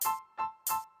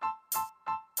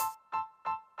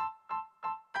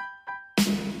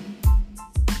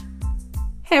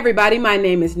Hey everybody, my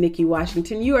name is Nikki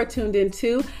Washington. You are tuned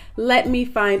into Let Me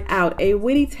Find Out, a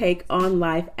witty take on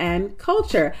life and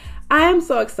culture. I am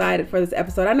so excited for this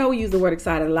episode. I know we use the word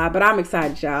excited a lot, but I'm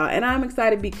excited, y'all. And I'm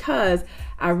excited because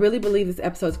I really believe this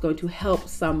episode is going to help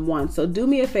someone. So do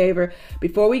me a favor,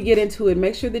 before we get into it,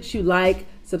 make sure that you like,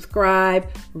 subscribe,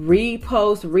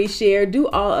 repost, reshare, do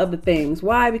all of the things.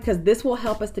 Why? Because this will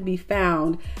help us to be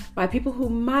found by people who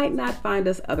might not find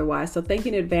us otherwise. So thank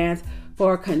you in advance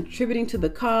for contributing to the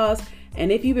cause.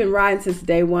 And if you've been riding since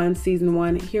day one, season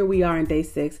 1, here we are in day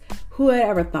 6. Who had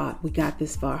ever thought we got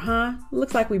this far, huh?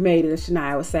 Looks like we made it, as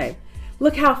Shania would say.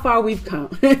 Look how far we've come.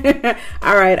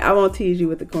 All right, I won't tease you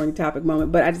with the corny topic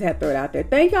moment, but I just had to throw it out there.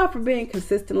 Thank y'all for being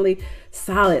consistently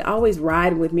solid, always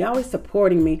riding with me, always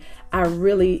supporting me. I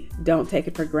really don't take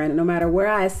it for granted. No matter where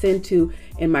I ascend to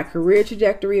in my career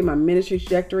trajectory, in my ministry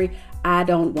trajectory, I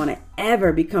don't want to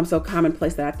ever become so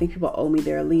commonplace that I think people owe me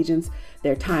their allegiance,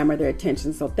 their time, or their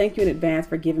attention. So thank you in advance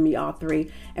for giving me all 3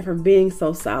 and for being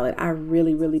so solid. I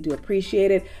really, really do appreciate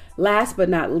it. Last but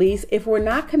not least, if we're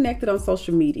not connected on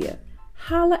social media,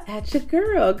 holla at your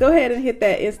girl. Go ahead and hit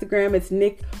that Instagram. It's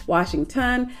Nick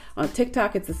Washington. On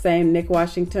TikTok, it's the same, Nick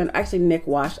Washington. Actually, Nick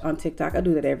Wash on TikTok. I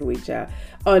do that every week, y'all.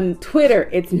 On Twitter,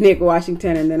 it's Nick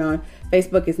Washington. And then on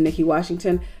Facebook, it's Nikki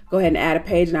Washington. Go ahead and add a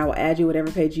page, and I will add you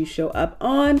whatever page you show up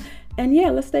on. And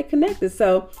yeah, let's stay connected.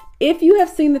 So if you have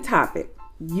seen the topic,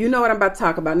 you know what I'm about to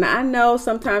talk about. Now, I know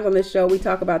sometimes on this show, we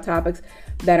talk about topics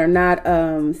that are not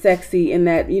sexy, in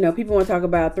that, you know, people want to talk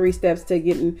about 3 steps to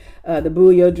getting the boo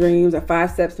of your dreams, or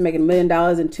 5 steps to making $1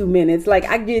 million in 2 minutes. Like,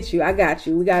 I get you. I got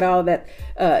you. We got all that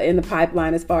in the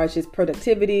pipeline as far as just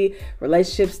productivity,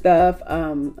 relationship stuff,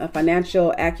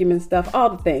 financial acumen stuff,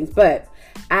 all the things. But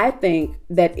I think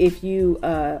that if you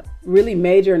really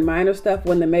major in minor stuff,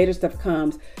 when the major stuff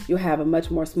comes, you'll have a much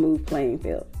more smooth playing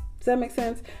field. Does that make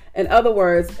sense? In other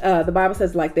words, the Bible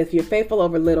says like this: if you're faithful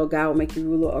over little, God will make you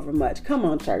ruler over much. Come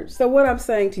on, church. So what I'm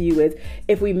saying to you is,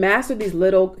 if we master these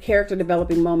little character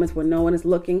developing moments when no one is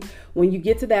looking, when you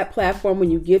get to that platform, when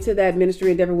you get to that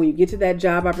ministry endeavor, when you get to that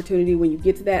job opportunity, when you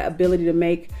get to that ability to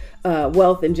make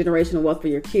wealth and generational wealth for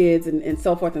your kids, and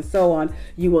so forth and so on,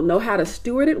 you will know how to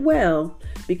steward it well,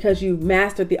 because you've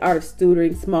mastered the art of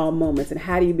stewarding small moments. And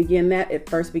how do you begin that? It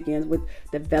first begins with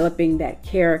developing that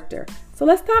character. So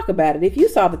let's talk about it. If you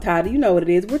saw the title, you know what it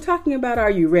is. We're talking about,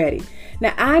 are you ready?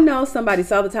 Now, I know somebody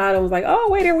saw the title and was like, oh,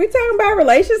 wait, are we talking about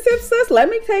relationships, sis? Let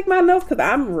me take my notes because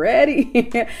I'm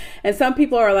ready. And some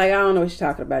people are like, I don't know what you're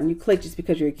talking about. And you click just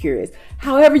because you're curious.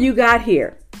 However you got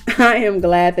here, I am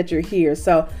glad that you're here.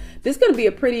 So this is going to be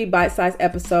a pretty bite-sized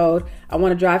episode. I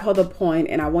want to drive home the point,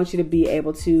 and I want you to be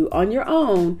able to, on your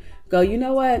own, go, you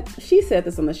know what? She said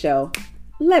this on the show.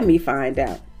 Let me find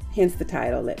out. Hence the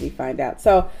title, Let Me Find Out.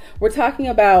 So we're talking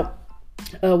about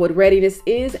what readiness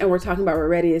is, and we're talking about what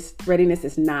readiness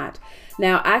is not.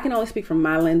 Now, I can only speak from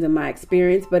my lens and my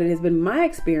experience, but it has been my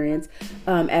experience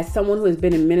as someone who has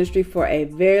been in ministry for a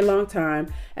very long time,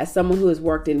 as someone who has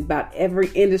worked in about every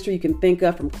industry you can think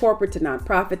of, from corporate to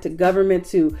nonprofit to government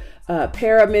to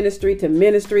para-ministry to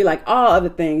ministry, like all other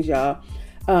things, y'all,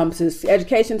 to the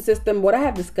education system. What I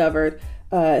have discovered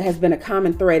has been a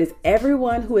common thread is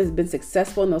everyone who has been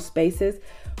successful in those spaces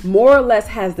more or less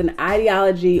has an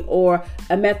ideology or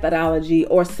a methodology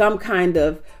or some kind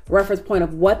of reference point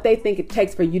of what they think it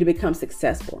takes for you to become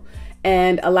successful.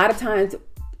 And a lot of times,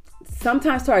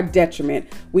 sometimes to our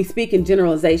detriment, we speak in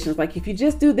generalizations. Like, if you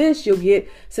just do this, you'll get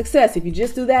success. If you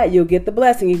just do that, you'll get the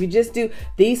blessing. If you just do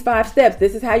these 5 steps,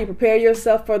 this is how you prepare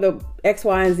yourself for the X,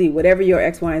 Y, and Z, whatever your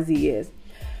X, Y, and Z is.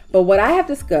 But what I have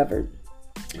discovered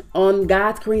on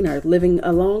God's green earth, living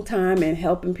a long time and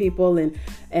helping people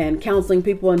and counseling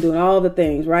people and doing all the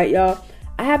things, right, y'all?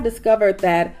 I have discovered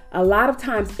that a lot of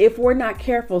times, if we're not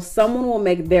careful, someone will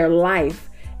make their life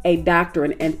a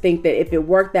doctrine and think that if it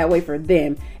worked that way for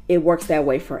them, it works that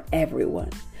way for everyone.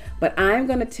 But I'm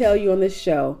going to tell you on this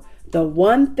show, the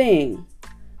one thing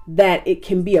that it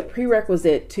can be a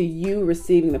prerequisite to you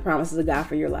receiving the promises of God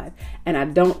for your life. And I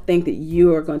don't think that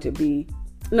you are going to be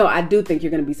I do think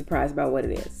you're going to be surprised about what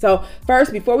it is. So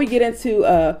first, before we get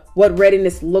into what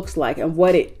readiness looks like and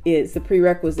what it is, the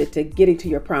prerequisite to getting to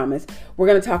your promise, we're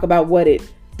going to talk about what it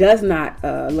does not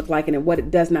look like and what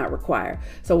it does not require.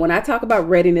 So when I talk about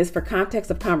readiness, for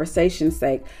context of conversation's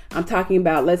sake, I'm talking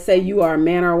about, let's say you are a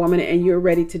man or a woman and you're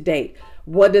ready to date.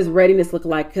 What does readiness look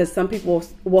like? Because some people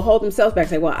will hold themselves back and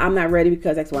say, well, I'm not ready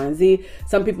because X, Y, and Z.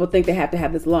 Some people think they have to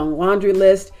have this long laundry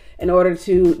list in order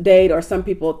to date, or some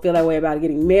people feel that way about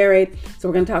getting married. So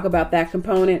we're going to talk about that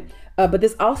component. But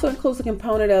this also includes a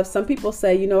component of, some people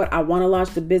say, you know what, I want to launch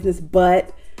the business,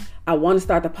 but I want to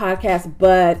start the podcast,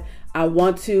 but I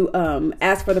want to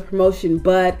ask for the promotion,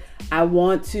 but I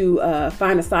want to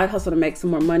find a side hustle to make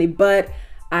some more money, but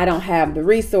I don't have the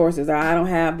resources, or I don't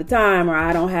have the time, or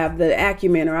I don't have the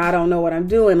acumen, or I don't know what I'm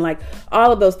doing. Like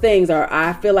all of those things, or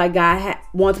I feel like God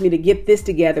wants me to get this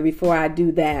together before I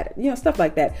do that, stuff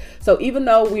like that. So even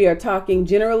though we are talking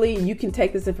generally, you can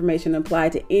take this information and apply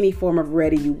it to any form of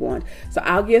ready you want. So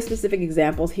I'll give specific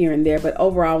examples here and there, but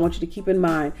overall, I want you to keep in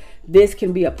mind, this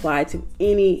can be applied to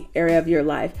any area of your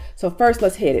life. So first,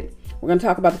 let's hit it. We're going to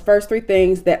talk about the first 3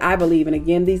 things that I believe. And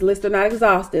again, these lists are not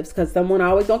exhaustives, because someone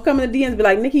always going to come in the DMs and be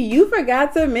like, Nikki, you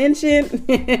forgot to mention.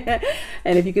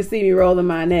 And if you can see me rolling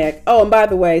my neck. Oh, and by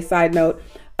the way, side note,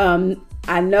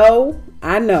 I know.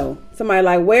 Somebody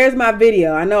like, where's my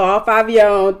video? I know all 5 of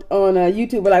y'all on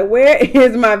YouTube are like, where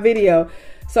is my video?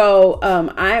 So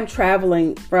I am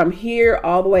traveling from here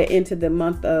all the way into the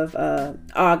month of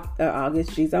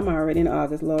August. Jeez, I'm already in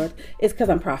August, Lord. It's because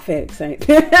I'm prophetic, saint.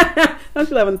 Don't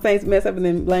you love when the saints mess up and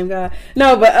then blame God?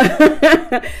 No,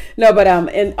 but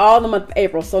in all the month of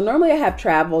April. So normally I have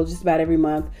travel just about every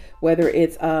month, whether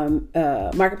it's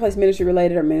marketplace ministry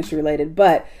related or ministry related.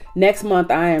 But next month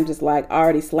I am just like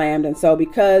already slammed. And so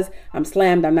because I'm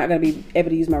slammed, I'm not going to be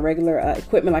able to use my regular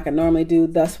equipment like I normally do.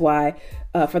 That's why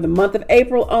for the month of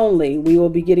April only, we will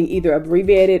be getting either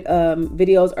abbreviated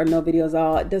videos or no videos at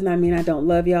all. It does not mean I don't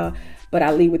love y'all, but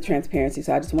I lead with transparency.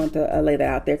 So I just want to lay that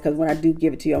out there, because when I do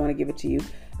give it to you, I want to give it to you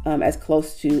as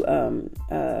close to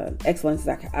excellence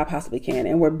as I possibly can.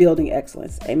 And we're building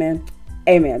excellence. Amen.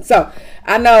 Amen. So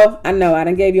I know I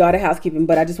done gave you all the housekeeping,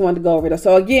 but I just wanted to go over it.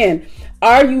 So again,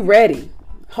 are you ready?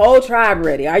 Whole tribe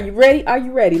ready? Are you ready? Are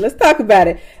you ready? Let's talk about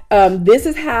it. This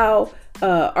is how,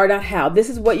 or not how, this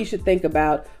is what you should think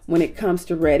about when it comes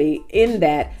to ready, in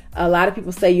that a lot of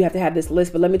people say you have to have this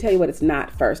list, but let me tell you what it's not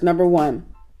first. Number 1,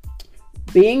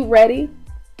 being ready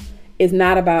is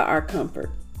not about our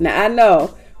comfort. Now I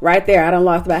know right there, I done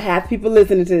lost about half people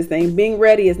listening to this thing. Being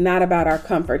ready is not about our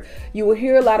comfort. You will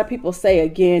hear a lot of people say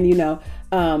again,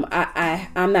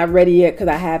 I'm not ready yet because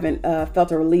I haven't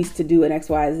felt a release to do an X,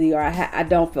 Y, Z, or I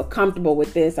don't feel comfortable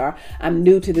with this, or I'm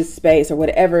new to this space, or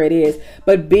whatever it is.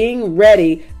 But being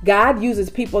ready, God uses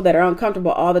people that are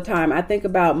uncomfortable all the time. I think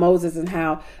about Moses and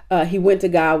how he went to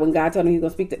God when God told him he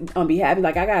was going to speak on behalf. He's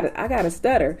like, I got a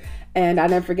stutter. And I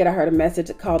never forget, I heard a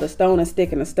message called A Stone, a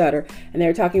Stick, and a Stutter. And they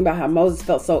were talking about how Moses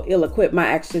felt so ill-equipped. My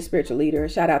actual spiritual leader,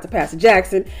 shout out to Pastor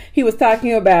Jackson, he was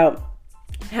talking about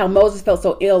how Moses felt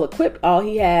so ill-equipped. All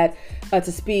he had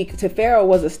to speak to Pharaoh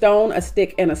was a stone, a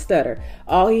stick, and a stutter.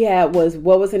 All he had was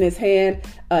what was in his hand,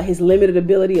 his limited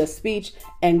ability of speech,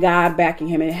 and God backing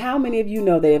him. And how many of you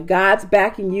know that if God's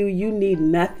backing you, you need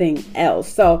nothing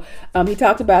else? So he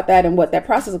talked about that and what that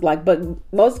process looked like. But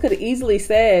Moses could have easily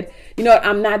said, you know what,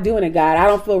 I'm not doing it, God. I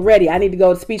don't feel ready. I need to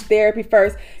go to speech therapy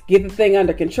first, get the thing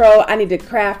under control. I need to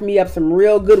craft me up some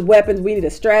real good weapons. We need a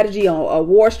strategy, a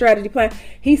war strategy plan.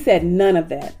 He said none of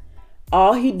that.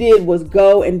 All he did was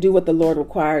go and do what the Lord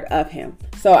required of him.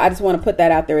 So I just want to put that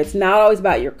out there. It's not always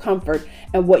about your comfort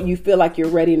and what you feel like you're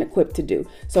ready and equipped to do.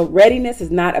 So readiness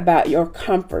is not about your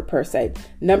comfort per se.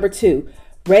 Number 2,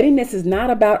 readiness is not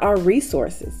about our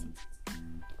resources.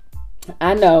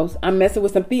 I know I'm messing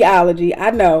with some theology.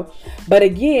 I know. But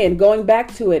again, going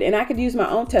back to it, and I could use my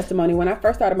own testimony. When I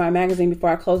first started my magazine before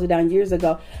I closed it down years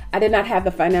ago, I did not have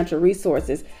the financial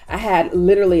resources. I had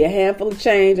literally a handful of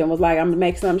change and was like, I'm going to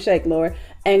make something shake, Lord.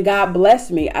 And God blessed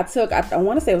me. I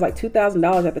want to say it was like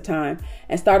 $2,000 at the time,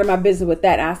 and started my business with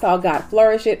that. And I saw God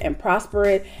flourish it and prosper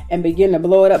it and begin to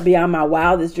blow it up beyond my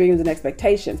wildest dreams and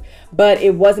expectations. But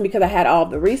it wasn't because I had all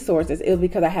the resources. It was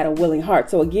because I had a willing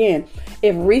heart. So again,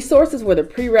 if resources were the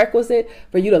prerequisite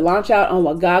for you to launch out on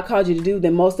what God called you to do,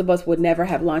 then most of us would never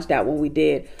have launched out when we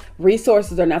did.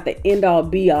 Resources are not the end all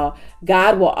be all.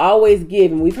 God will always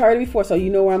give, and we've heard it before, so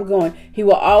you know where I'm going. He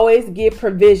will always give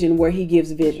provision where he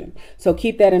gives vision. So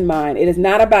keep that in mind. It is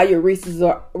not about your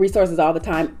resources all the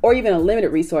time, or even a limited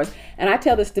resource. And I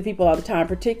tell this to people all the time,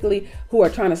 particularly who are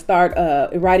trying to start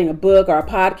writing a book or a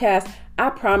podcast. I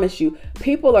promise you,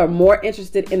 people are more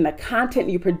interested in the content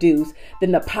you produce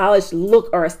than the polished look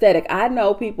or aesthetic. I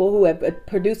know people who have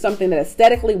produced something that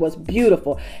aesthetically was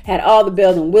beautiful, had all the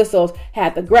bells and whistles,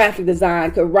 had the graphic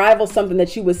design, could rival something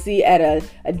that you would see at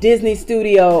a Disney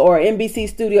studio or NBC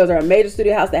studios or a major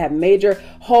studio house that have major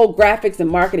whole graphics and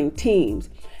marketing teams.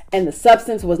 And the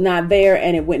substance was not there,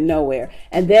 and it went nowhere.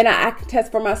 And then I can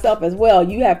test for myself as well.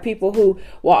 You have people who,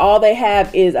 well, all they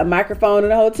have is a microphone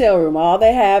in a hotel room. All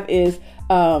they have is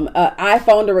an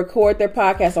iPhone to record their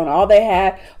podcast on. All they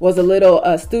had was a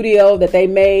little studio that they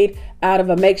made out of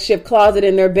a makeshift closet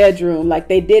in their bedroom. Like,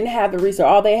 they didn't have the resource.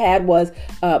 All they had was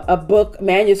a book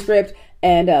manuscript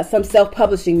and some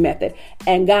self-publishing method.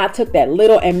 And God took that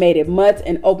little and made it much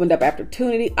and opened up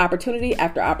opportunity after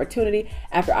opportunity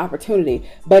after opportunity.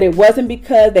 But it wasn't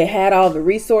because they had all the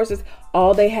resources.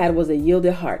 All they had was a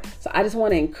yielded heart. So I just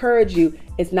want to encourage you.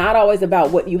 It's not always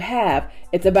about what you have.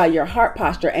 It's about your heart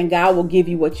posture, and God will give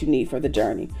you what you need for the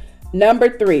journey. Number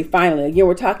 3, finally, again,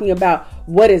 we're talking about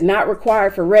what is not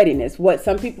required for readiness, what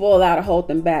some people allow to hold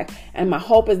them back. And my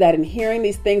hope is that in hearing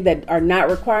these things that are not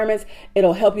requirements,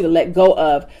 it'll help you to let go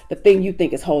of the thing you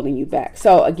think is holding you back.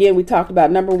 So again, we talked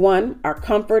about number 1, our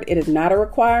comfort. It is not a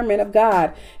requirement of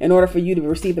God in order for you to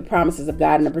receive the promises of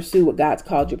God and to pursue what God's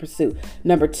called you to pursue.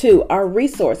 Number 2, our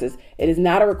resources. It is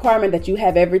not a requirement that you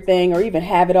have everything or even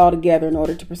have it all together in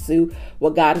order to pursue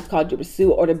what God has called you to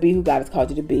pursue or to be who God has called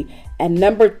you to be. And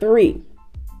number 3,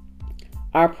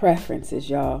 our preferences,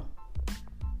 y'all.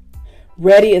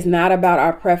 Ready is not about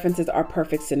our preferences or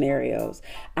perfect scenarios.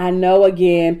 I know,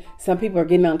 again, some people are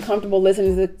getting uncomfortable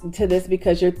listening to this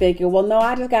because you're thinking, well, no,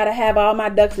 I just got to have all my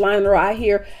ducks lined in a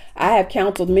row. I have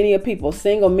counseled many of people,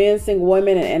 single men, single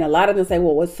women, and a lot of them say,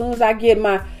 well, as soon as I get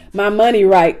my money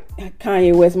right,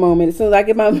 Kanye West moment, as soon as I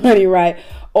get my money right,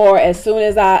 or as soon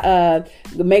as I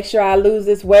make sure I lose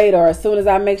this weight, or as soon as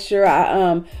I make sure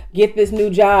I get this new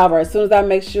job, or as soon as I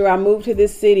make sure I move to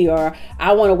this city, or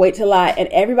I want to wait till and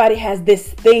everybody has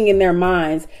this thing in their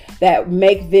minds that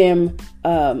make them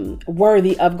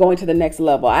worthy of going to the next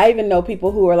level. I even know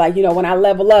people who are like, when I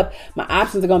level up, my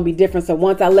options are going to be different. So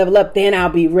once I level up, then I'll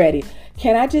be ready.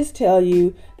 Can I just tell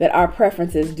you that our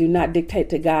preferences do not dictate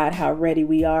to God how ready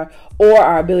we are or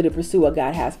our ability to pursue what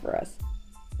God has for us?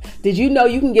 Did you know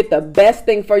you can get the best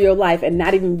thing for your life and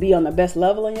not even be on the best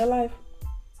level in your life?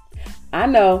 I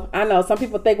know. Some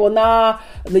people think, well, nah,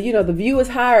 the view is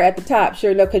higher at the top.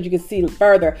 Sure enough, because you can see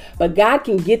further. But God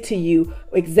can get to you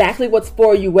exactly what's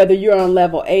for you, whether you're on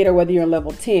level 8 or whether you're on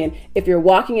level 10, if you're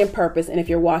walking in purpose and if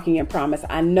you're walking in promise.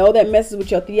 I know that messes with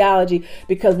your theology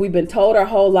because we've been told our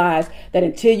whole lives that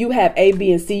until you have A,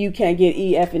 B, and C, you can't get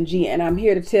E, F, and G. And I'm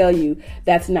here to tell you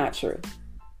that's not true.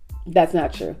 That's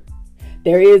not true.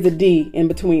 There is a D in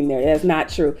between there. That's not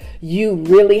true. You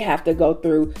really have to go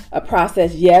through a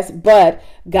process, yes, but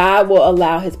God will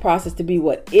allow his process to be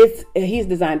what he's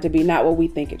designed to be, not what we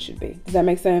think it should be. Does that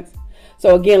make sense?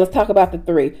 So again, let's talk about the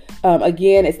 3.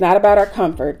 Again, it's not about our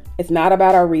comfort. It's not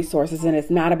about our resources, and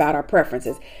it's not about our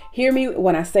preferences. Hear me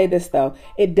when I say this, though.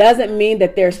 It doesn't mean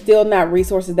that there's still not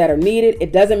resources that are needed.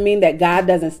 It doesn't mean that God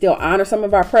doesn't still honor some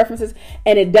of our preferences.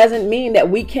 And it doesn't mean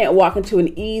that we can't walk into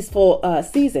an easeful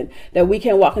season, that we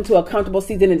can walk into a comfortable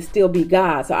season and still be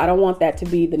God. So I don't want that to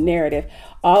be the narrative.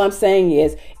 All I'm saying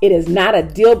is it is not a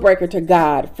deal breaker to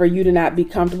God for you to not be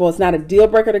comfortable. It's not a deal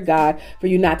breaker to God for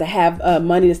you not to have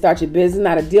money to start your business. It's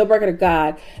not a deal breaker to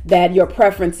God that your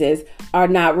preferences are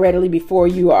not readily before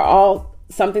you, are all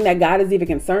something that God is even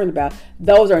concerned about.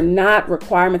 Those are not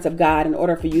requirements of God in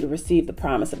order for you to receive the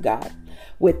promise of God.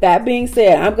 With that being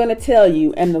said, I'm going to tell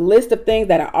you, and the list of things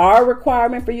that are a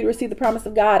requirement for you to receive the promise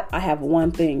of God, I have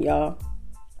one thing, y'all.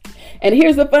 And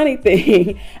here's the funny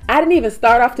thing. I didn't even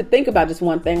start off to think about just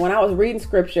one thing. When I was reading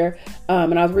scripture,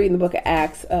 and I was reading the book of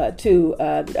Acts too,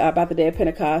 about the day of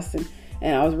Pentecost,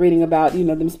 and I was reading about,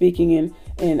 them speaking in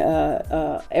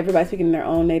everybody speaking in their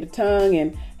own native tongue,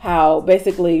 and how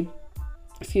basically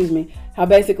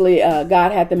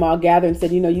God had them all gather and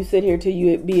said, you sit here till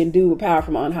you be endued with power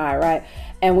from on high, right?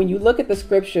 And when you look at the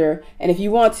scripture, and if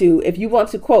you want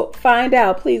to quote, find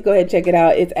out, please go ahead and check it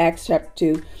out. It's Acts chapter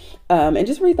 2. And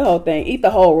just read the whole thing, eat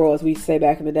the whole roll, as we say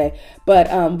back in the day.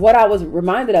 But what I was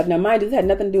reminded of, now mind you, this had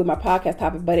nothing to do with my podcast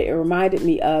topic, but it reminded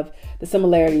me of the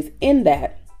similarities in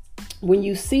that when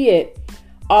you see it,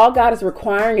 all God is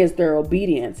requiring is their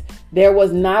obedience. There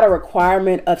was not a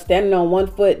requirement of standing on one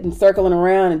foot and circling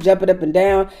around and jumping up and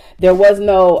down. There was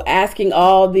no asking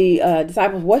all the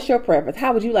disciples, what's your preference?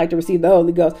 How would you like to receive the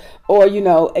Holy Ghost? Or,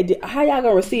 how y'all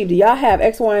gonna receive? Do y'all have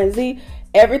X, Y, and Z?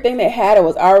 Everything they had, it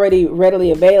was already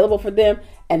readily available for them.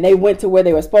 And they went to where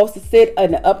they were supposed to sit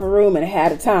in the upper room and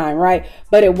had a time, right?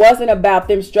 But it wasn't about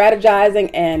them strategizing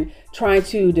and trying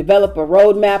to develop a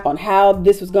roadmap on how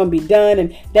this was going to be done.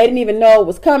 And they didn't even know it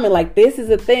was coming. Like, this is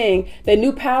a thing. They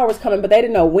knew power was coming, but they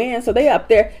didn't know when. So they up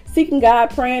there seeking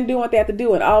God, praying, doing what they have to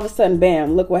do. And all of a sudden,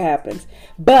 bam, look what happens.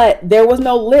 But there was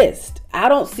no list. I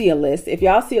don't see a list. If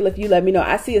y'all see a list, you let me know.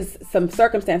 I see some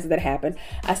circumstances that happen.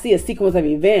 I see a sequence of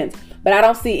events, but I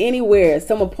don't see anywhere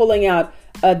someone pulling out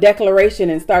a declaration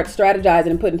and start strategizing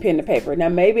and putting pen to paper. Now,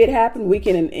 maybe it happened. We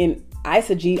can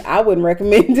Eisegete, I wouldn't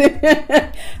recommend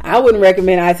it. I wouldn't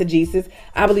recommend eisegesis.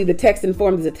 I believe the text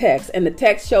informs the text, and the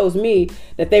text shows me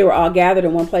that they were all gathered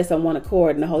in one place on one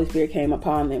accord, and the Holy Spirit came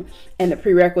upon them, and the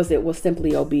prerequisite was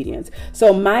simply obedience.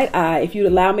 So might I, if you'd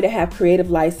allow me to have creative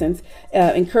license,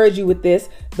 encourage you with this: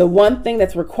 the one thing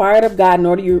that's required of God in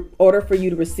order for you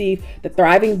to receive the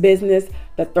thriving business,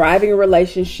 the thriving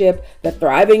relationship, the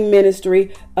thriving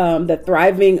ministry, the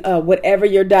thriving whatever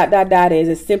your ...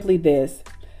 is simply this: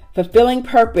 fulfilling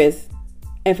purpose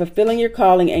and fulfilling your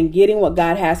calling and getting what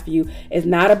God has for you is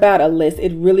not about a list.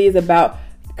 It really is about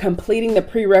completing the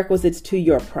prerequisites to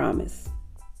your promise.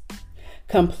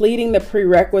 Completing the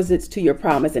prerequisites to your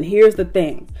promise. And here's the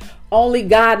thing: only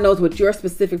God knows what your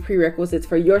specific prerequisites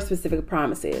for your specific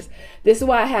promise is. This is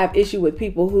why I have issue with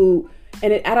people who,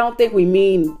 I don't think we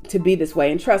mean to be this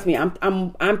way. And trust me,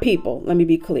 I'm people. Let me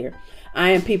be clear.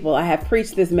 I am people. I have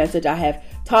preached this message. I have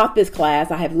taught this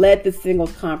class. I have led this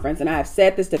singles conference, and I have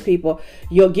said this to people: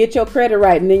 you'll get your credit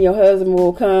right, and then your husband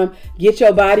will come get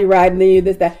your body right, and then you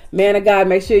this, that. Man of God,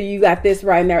 make sure you got this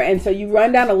right there. And so you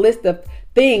run down a list of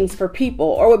things for people,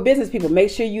 or with business people: make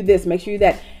sure you this, make sure you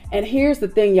that. And here's the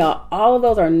thing, y'all: all of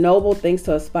those are noble things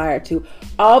to aspire to.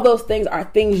 All those things are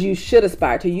things you should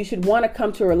aspire to. You should want to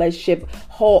come to a relationship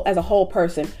as a whole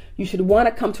person. You should want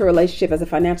to come to a relationship as a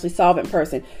financially solvent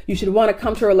person. You should want to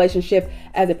come to a relationship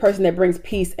as a person that brings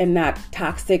peace and not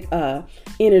toxic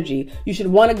energy. You should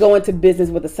want to go into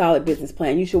business with a solid business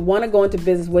plan. You should want to go into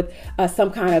business with some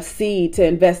kind of seed to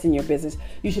invest in your business.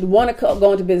 You should want to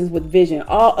go into business with vision.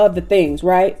 All of the things,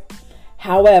 right?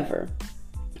 However,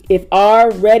 if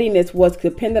our readiness was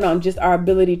dependent on just our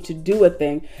ability to do a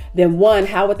thing, then one,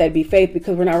 how would that be faith?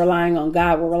 Because we're not relying on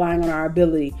God, we're relying on our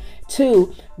ability.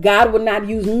 Two, God would not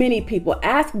use many people.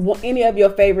 Ask any of your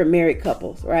favorite married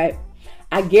couples, right?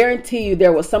 I guarantee you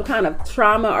there was some kind of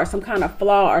trauma or some kind of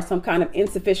flaw or some kind of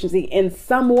insufficiency in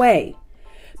some way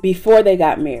before they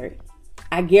got married.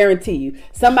 I guarantee you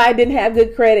somebody didn't have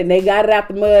good credit and they got it out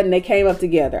the mud and they came up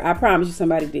together. I promise you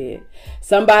somebody did.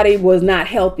 Somebody was not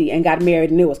healthy and got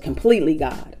married and it was completely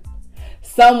God.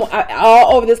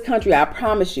 All over this country, I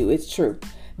promise you it's true.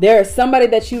 There is somebody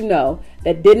that you know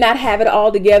that did not have it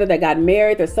all together that got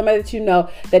married. There's somebody that you know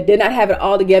that did not have it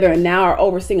all together and now are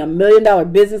overseeing $1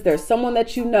 million business. There's someone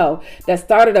that you know that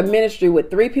started a ministry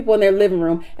with 3 people in their living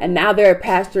room and now they're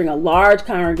pastoring a large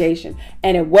congregation.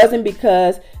 And it wasn't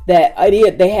because that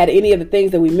they had any of the things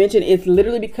that we mentioned. It's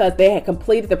literally because they had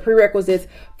completed the prerequisites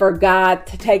for God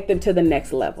to take them to the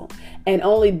next level. And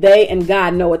only they and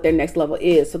God know what their next level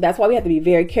is. So that's why we have to be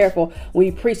very careful when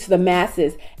we preach to the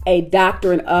masses a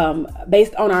doctrine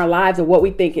based on our lives and what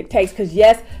we think it takes. Because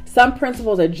yes, some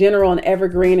principles are general and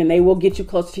evergreen and they will get you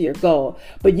close to your goal.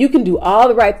 But you can do all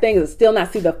the right things and still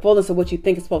not see the fullness of what you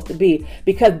think it's supposed to be,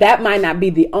 because that might not be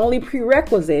the only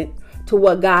prerequisite to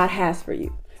what God has for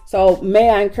you. So may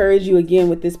I encourage you again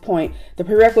with this point: the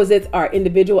prerequisites are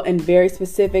individual and very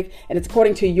specific, and it's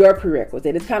according to your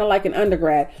prerequisite. It's kind of like an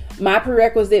undergrad. My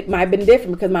prerequisite might have been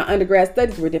different because my undergrad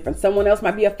studies were different. Someone else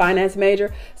might be a finance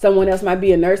major. Someone else might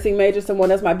be a nursing major. Someone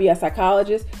else might be a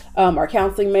psychologist or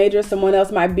counseling major. Someone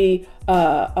else might be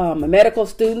a medical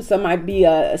student. Some might be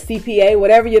a CPA,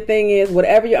 whatever your thing is,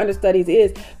 whatever your understudies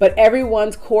is. But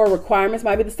everyone's core requirements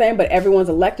might be the same, but everyone's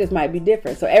electives might be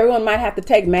different. So everyone might have to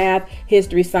take math,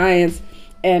 history, science,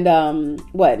 and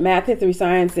math, history,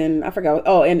 science, and I forgot.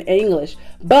 And English.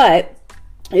 But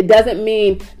it doesn't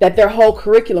mean that their whole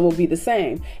curriculum will be the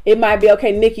same. It might be,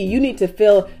 okay, Nikki, you need to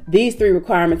fill these 3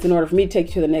 requirements in order for me to take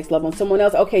you to the next level. And someone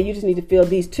else, okay, you just need to fill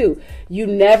these 2. You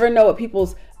never know what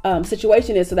people's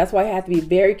situation is. So that's why I have to be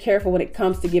very careful when it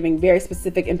comes to giving very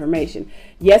specific information.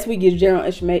 Yes, we give general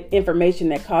information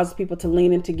that causes people to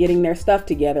lean into getting their stuff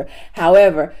together.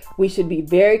 However, we should be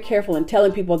very careful in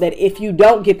telling people that if you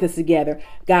don't get this together,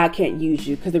 God can't use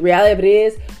you. Because the reality of it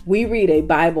is, we read a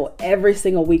Bible every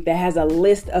single week that has a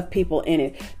list of people in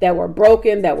it that were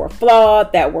broken, that were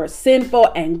flawed, that were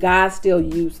sinful, and God still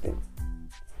used them.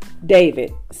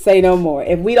 David, say no more.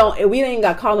 If we ain't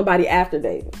got to call nobody after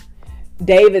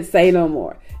David, say no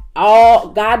more.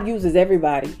 God uses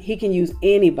everybody. He can use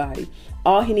anybody.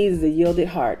 All he needs is a yielded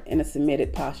heart and a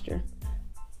submitted posture.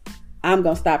 I'm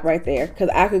going to stop right there because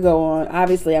I could go on.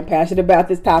 Obviously, I'm passionate about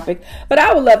this topic, but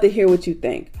I would love to hear what you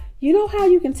think. You know how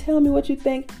you can tell me what you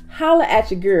think? Holla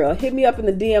at your girl. Hit me up in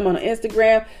the DM on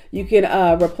Instagram. You can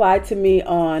reply to me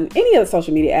on any of the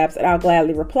social media apps and I'll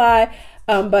gladly reply.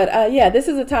 This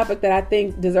is a topic that I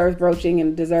think deserves broaching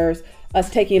and deserves us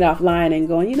taking it offline and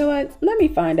going, you know what, let me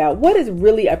find out what is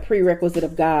really a prerequisite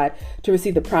of God to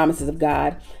receive the promises of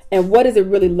God. And what does it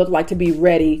really look like to be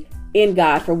ready in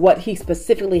God for what he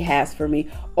specifically has for me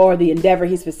or the endeavor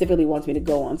he specifically wants me to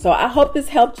go on. So I hope this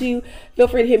helped you. Feel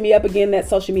free to hit me up again. That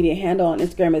social media handle on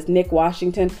Instagram is Nick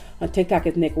Washington. On TikTok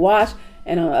is Nick Wash.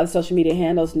 And on other social media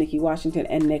handles, Nikki Washington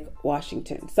and Nick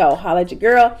Washington. So holla at your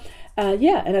girl.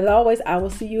 And as always, I will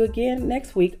see you again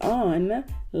next week on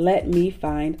Let Me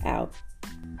Find Out.